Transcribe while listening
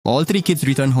All three kids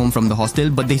return home from the hostel,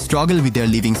 but they struggle with their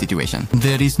living situation.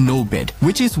 There is no bed,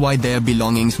 which is why their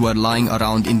belongings were lying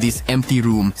around in this empty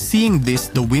room. Seeing this,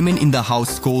 the women in the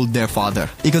house scold their father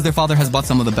because their father has bought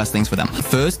some of the best things for them.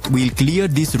 First, we'll clear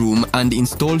this room and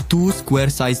install 2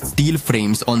 square-sized steel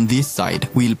frames on this side.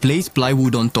 We'll place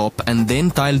plywood on top and then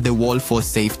tile the wall for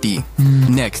safety.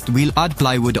 Next, we'll add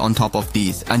plywood on top of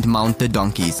these and mount the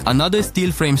donkeys. Another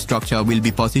steel frame structure will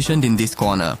be positioned in this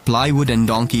corner. Plywood and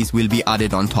donkeys will be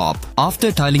added on top.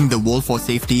 After tiling the wall for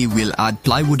safety, we'll add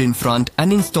plywood in front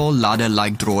and install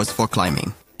ladder-like drawers for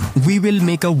climbing. We will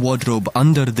make a wardrobe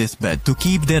under this bed to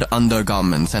keep their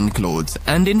undergarments and clothes,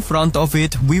 and in front of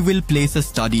it, we will place a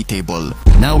study table.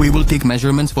 Now we will take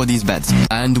measurements for these beds,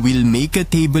 and we'll make a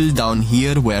table down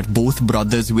here where both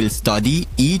brothers will study,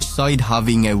 each side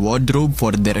having a wardrobe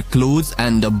for their clothes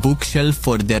and a bookshelf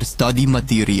for their study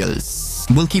materials.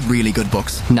 We'll keep really good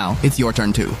books. Now, it's your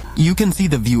turn too. You can see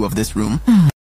the view of this room.